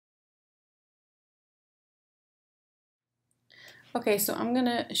Okay, so I'm going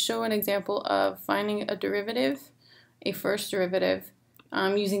to show an example of finding a derivative, a first derivative,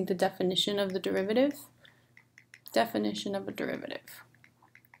 using the definition of the derivative. Definition of a derivative.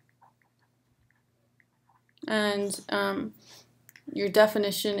 And your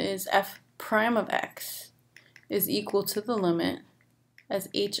definition is f prime of x is equal to the limit as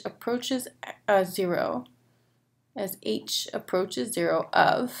h approaches 0, as h approaches 0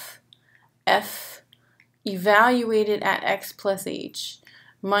 of f evaluated at x plus h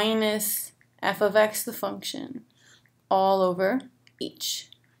minus f of x, the function, all over h.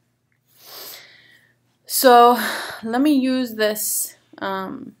 So let me use this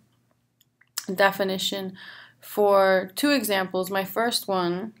definition for two examples. My first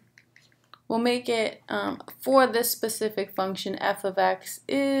one will make it for this specific function f of x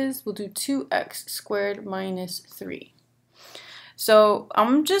is, we'll do 2x squared minus 3. So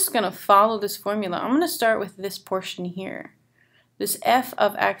I'm just going to follow this formula. I'm going to start with this portion here, this f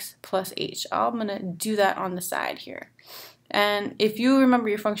of x plus h. I'm going to do that on the side here. And if you remember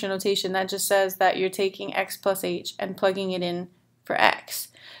your function notation, that just says that you're taking x plus h and plugging it in for x.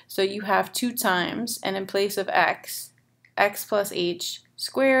 So you have 2 times, and in place of x, x plus h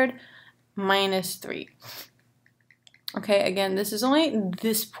squared minus 3. Okay, again, this is only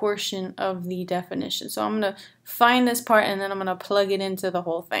this portion of the definition. So I'm going to find this part, and then I'm going to plug it into the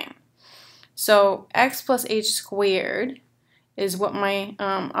whole thing. So x plus h squared is what my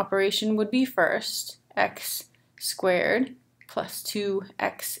operation would be first. X squared plus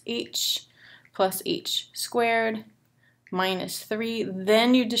 2xh plus h squared minus 3.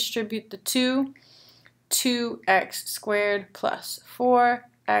 Then you distribute the 2x squared plus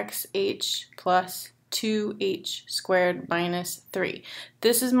 4xh plus 2h squared minus 3.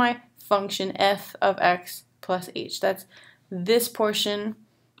 This is my function f of x plus h. That's this portion.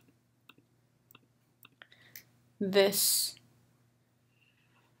 This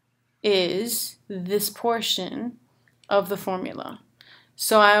is this portion of the formula.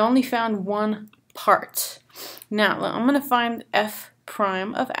 So I only found one part. Now I'm going to find f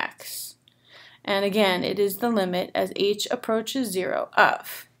prime of x. And again, it is the limit as h approaches 0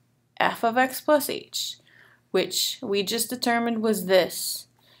 of f of x plus h, which we just determined was this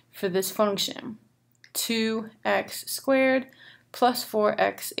for this function. 2x squared plus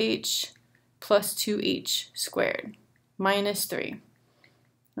 4xh plus 2h squared minus 3.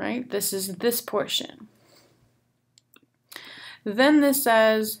 Right? This is this portion. Then this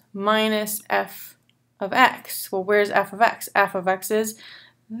says minus f of x. Well, where's f of x? F of x is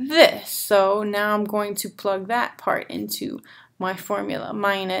this. So now I'm going to plug that part into my formula.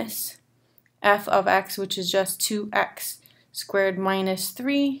 Minus f of x, which is just 2x squared minus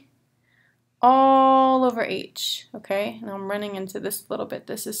 3, all over h. Okay? And I'm running into this a little bit.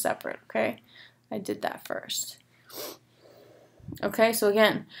 This is separate. Okay? I did that first. Okay, so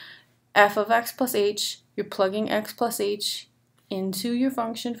again, f of x plus h, you're plugging x plus h into your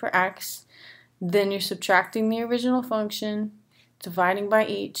function for x, then you're subtracting the original function, dividing by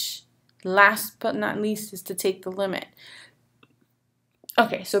h. Last but not least is to take the limit.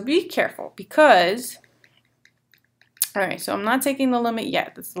 Okay, so be careful because, alright, so I'm not taking the limit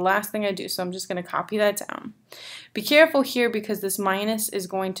yet. That's the last thing I do, so I'm just going to copy that down. Be careful here because this minus is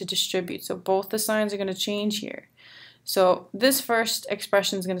going to distribute, so both the signs are going to change here. So this first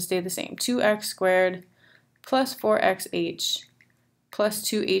expression is going to stay the same. 2x squared plus 4xh plus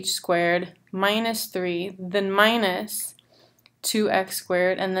 2h squared minus 3, then minus 2x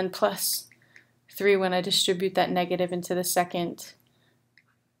squared, and then plus 3 when I distribute that negative into the second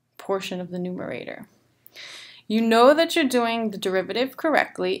portion of the numerator. You know that you're doing the derivative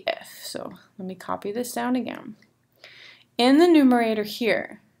correctly if, so let me copy this down again. In the numerator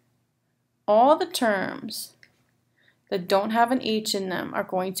here, all the terms that don't have an h in them are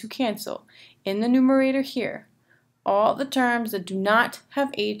going to cancel. In the numerator here, all the terms that do not have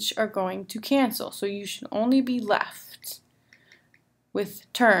h are going to cancel. So you should only be left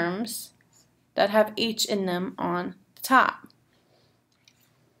with terms that have h in them on the top.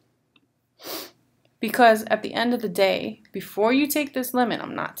 Because at the end of the day, before you take this limit,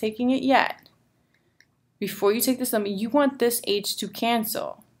 I'm not taking it yet, before you take this limit, you want this h to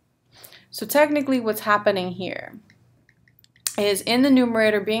cancel. So technically what's happening here is in the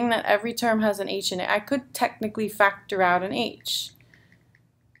numerator, being that every term has an h in it, I could technically factor out an h.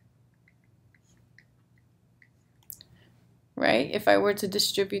 Right? If I were to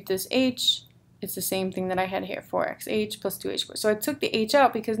distribute this h, it's the same thing that I had here, 4xh plus 2h squared. So I took the h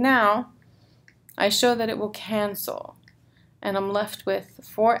out because now I show that it will cancel. And I'm left with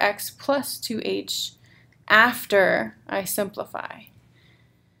 4x plus 2h after I simplify.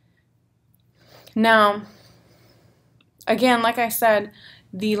 Now, Again, like I said,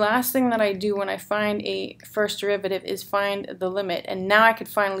 the last thing that I do when I find a first derivative is find the limit. And now I could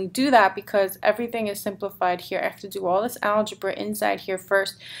finally do that because everything is simplified here. I have to do all this algebra inside here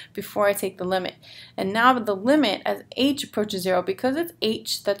first before I take the limit. And now the limit as h approaches 0, because it's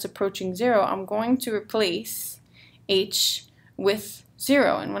h that's approaching 0, I'm going to replace h with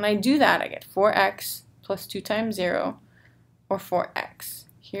 0. And when I do that, I get 4x plus 2 times 0, or 4x.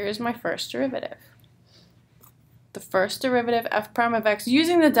 Here is my first derivative. The first derivative f prime of x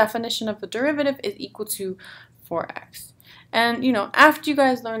using the definition of the derivative is equal to 4x. And you know, after you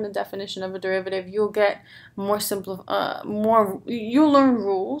guys learn the definition of a derivative, you'll get you'll learn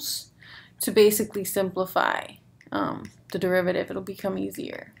rules to basically simplify the derivative. It'll become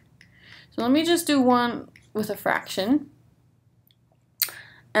easier. So let me just do one with a fraction.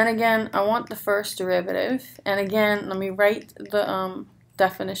 And again, I want the first derivative. And again, let me write the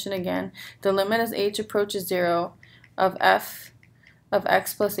definition again. The limit as h approaches 0 of f of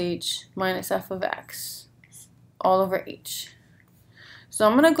x plus h minus f of x all over h. So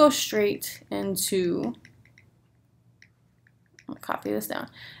I'm going to go straight into, I'm going to copy this down,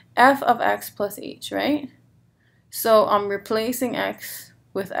 f of x plus h, right? So I'm replacing x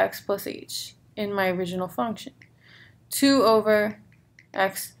with x plus h in my original function. 2 over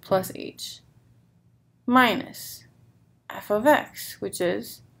x plus h minus f of x, which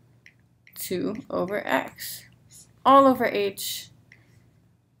is 2 over x all over h.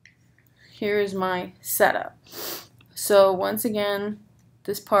 Here is my setup. So once again,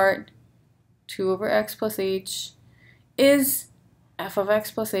 this part, 2 over x plus h, is f of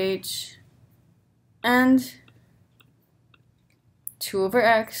x plus h, and 2 over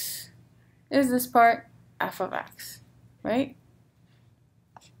x is this part, f of x, right?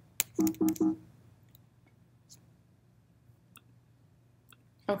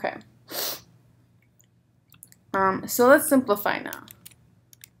 Okay. So let's simplify now.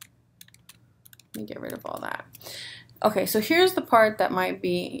 Let me get rid of all that. Okay, so here's the part that might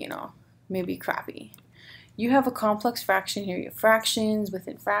be, you know, maybe crappy. You have a complex fraction here. You have fractions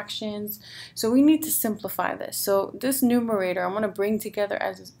within fractions. So we need to simplify this. So this numerator I want to bring together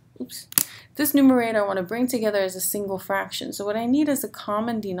as this numerator I want to bring together as a single fraction. So what I need is a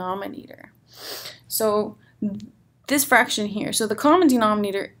common denominator. So this fraction here, so the common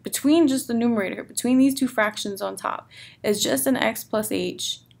denominator between just the numerator, between these two fractions on top, is just an x plus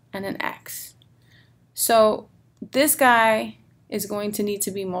h and an x. So this guy is going to need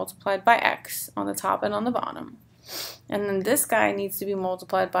to be multiplied by x on the top and on the bottom. And then this guy needs to be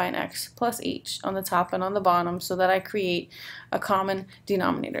multiplied by an x plus h on the top and on the bottom so that I create a common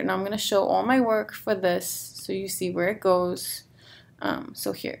denominator. Now I'm going to show all my work for this so you see where it goes.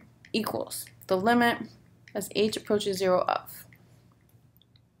 So here, equals the limit as h approaches 0 of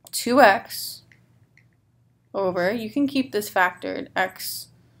 2x over, you can keep this factored, x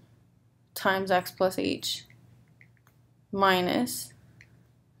times x plus h minus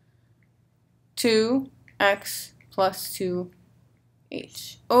 2x plus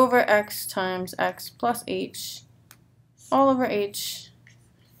 2h over x times x plus h all over h,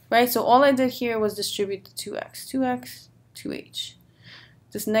 right? So all I did here was distribute the 2x, 2h.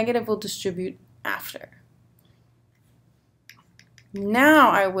 This negative will distribute after.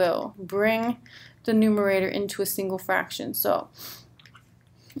 Now I will bring the numerator into a single fraction. So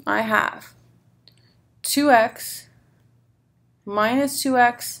I have 2x minus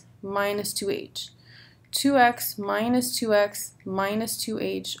 2x minus 2h. 2x minus 2x minus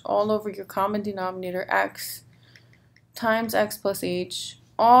 2h all over your common denominator x times x plus h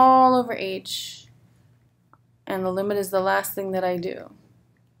all over h. And the limit is the last thing that I do.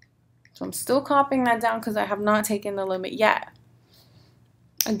 So I'm still copying that down because I have not taken the limit yet.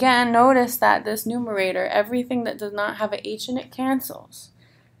 Again, notice that this numerator, everything that does not have an h in it cancels.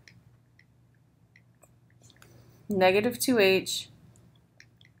 Negative 2h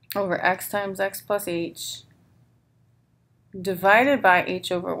over x times x plus h divided by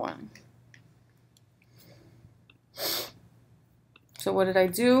h over 1. So what did I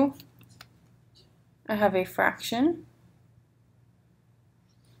do? I have a fraction,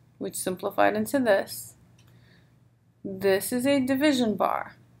 which simplified into this. This is a division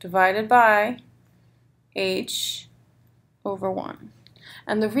bar divided by h over 1.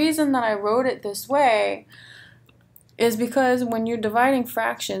 And the reason that I wrote it this way is because when you're dividing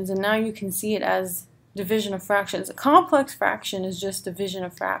fractions, and now you can see it as division of fractions, a complex fraction is just division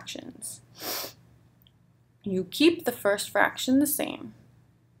of fractions. You keep the first fraction the same,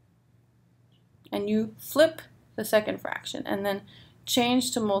 and you flip the second fraction, and then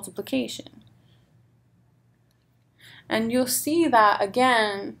change to multiplication. And you'll see that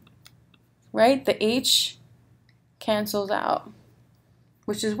again, right? The h cancels out,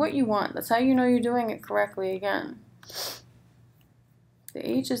 which is what you want. That's how you know you're doing it correctly again. The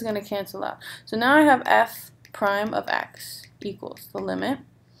h is going to cancel out. So now I have f prime of x equals the limit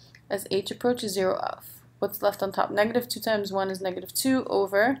as h approaches 0 of. What's left on top? Negative 2 times 1 is negative 2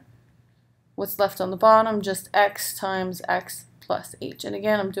 over what's left on the bottom, just x times x plus h. And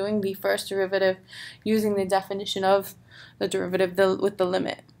again, I'm doing the first derivative using the definition of the derivative with the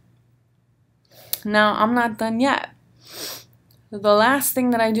limit. Now, I'm not done yet. The last thing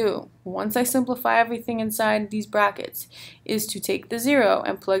that I do, once I simplify everything inside these brackets, is to take the 0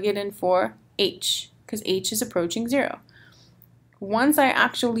 and plug it in for h, because h is approaching 0. Once I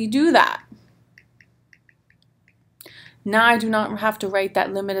actually do that, now I do not have to write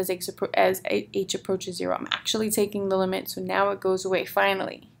that limit as h approaches 0. I'm actually taking the limit, so now it goes away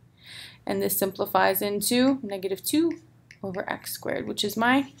finally. And this simplifies into negative 2 over x squared, which is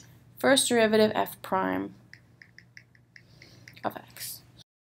my first derivative f prime of x.